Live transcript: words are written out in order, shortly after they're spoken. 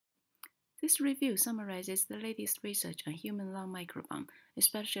This review summarizes the latest research on human lung microbiome,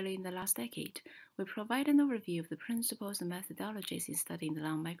 especially in the last decade. We provide an overview of the principles and methodologies in studying the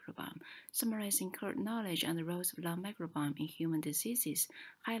lung microbiome, summarizing current knowledge on the roles of lung microbiome in human diseases,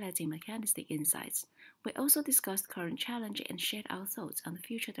 highlighting mechanistic insights. We also discussed current challenges and shared our thoughts on the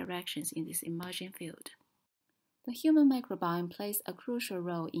future directions in this emerging field. The human microbiome plays a crucial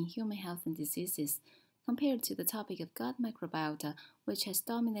role in human health and diseases. Compared to the topic of gut microbiota, which has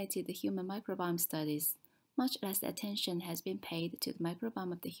dominated the human microbiome studies, much less attention has been paid to the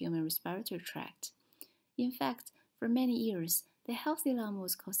microbiome of the human respiratory tract. In fact, for many years, the healthy lung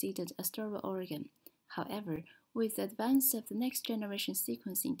was considered a sterile organ. However, with the advance of the next-generation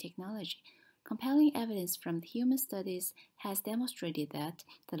sequencing technology, compelling evidence from the human studies has demonstrated that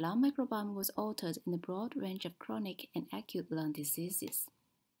the lung microbiome was altered in a broad range of chronic and acute lung diseases.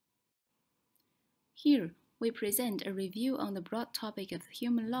 Here, we present a review on the broad topic of the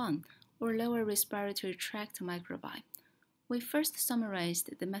human lung, or lower respiratory tract microbiome. We first summarized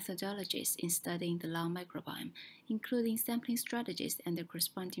the methodologies in studying the lung microbiome, including sampling strategies and their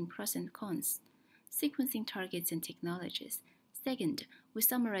corresponding pros and cons, sequencing targets and technologies. Second, we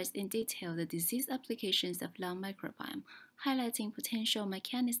summarized in detail the disease applications of lung microbiome, highlighting potential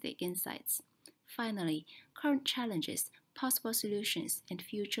mechanistic insights. Finally, current challenges, possible solutions, and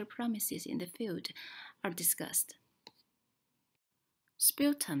future promises in the field are discussed.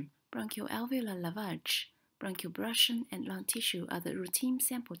 Sputum, bronchoalveolar lavage, bronchobrushing, and lung tissue are the routine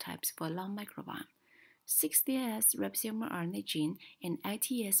sample types for lung microbiome. 6DS ribosomal RNA gene and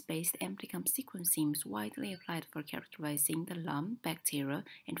ITS-based amplicon sequencing is widely applied for characterizing the lung, bacterial,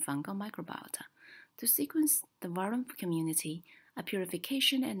 and fungal microbiota. To sequence the viral community, a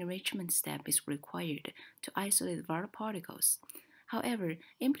purification and enrichment step is required to isolate viral particles. However,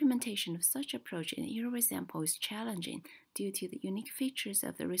 implementation of such approach in airway sample is challenging due to the unique features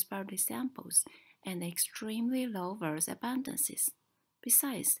of the respiratory samples and the extremely low virus abundances.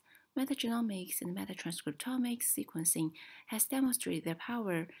 Besides, metagenomics and metatranscriptomics sequencing has demonstrated their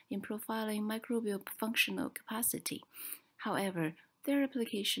power in profiling microbial functional capacity. However, their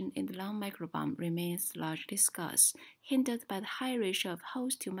application in the lung microbiome remains largely scarce, hindered by the high ratio of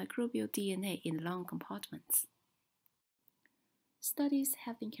host to microbial DNA in the lung compartments. Studies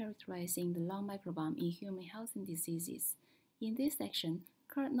have been characterizing the lung microbiome in human health and diseases. In this section,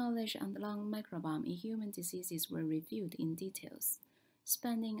 current knowledge on the lung microbiome in human diseases were reviewed in details,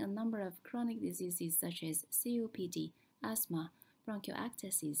 spanning a number of chronic diseases such as COPD, asthma,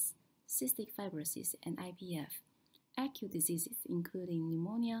 bronchiectasis, cystic fibrosis, and IPF. Acute diseases including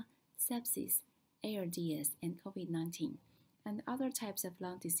pneumonia, sepsis, ARDS, and COVID-19, and other types of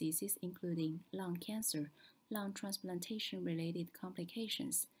lung diseases including lung cancer, lung transplantation-related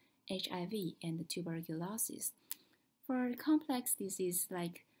complications, HIV, and tuberculosis. For complex diseases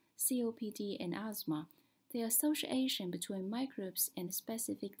like COPD and asthma, the association between microbes and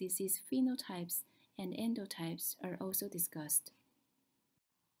specific disease phenotypes and endotypes are also discussed.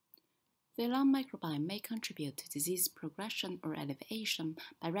 The lung microbiome may contribute to disease progression or alleviation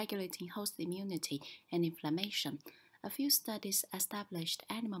by regulating host immunity and inflammation. A few studies established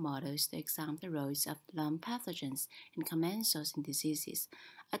animal models to examine the roles of lung pathogens and commensals in diseases,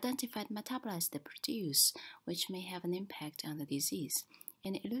 identified metabolites they produce, which may have an impact on the disease,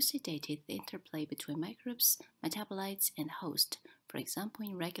 and elucidated the interplay between microbes, metabolites, and host, for example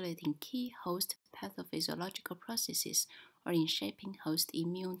in regulating key host pathophysiological processes or in shaping host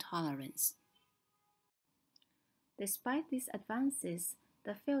immune tolerance. Despite these advances,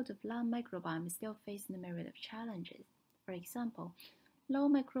 the field of lung microbiome is still facing a myriad of challenges. For example, low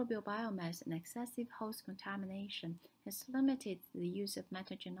microbial biomass and excessive host contamination has limited the use of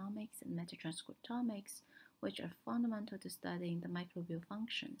metagenomics and metatranscriptomics, which are fundamental to studying the microbial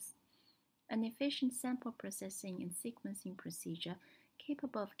functions. An efficient sample processing and sequencing procedure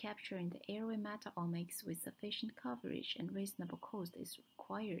capable of capturing the airway metaomics with sufficient coverage and reasonable cost is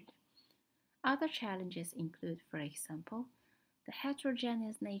required. Other challenges include, for example, the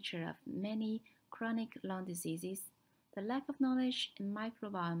heterogeneous nature of many chronic lung diseases, the lack of knowledge in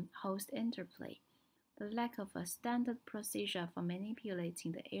microbiome-host interplay, the lack of a standard procedure for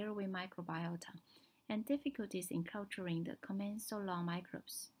manipulating the airway microbiota, and difficulties in culturing the commensal lung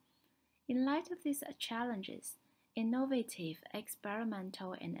microbes. In light of these challenges, innovative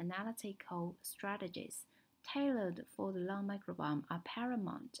experimental and analytical strategies tailored for the lung microbiome are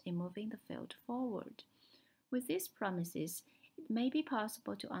paramount in moving the field forward. With these promises, it may be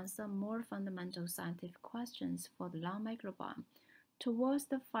possible to answer more fundamental scientific questions for the lung microbiome towards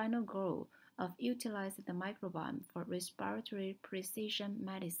the final goal of utilizing the microbiome for respiratory precision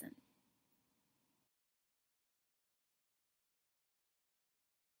medicine.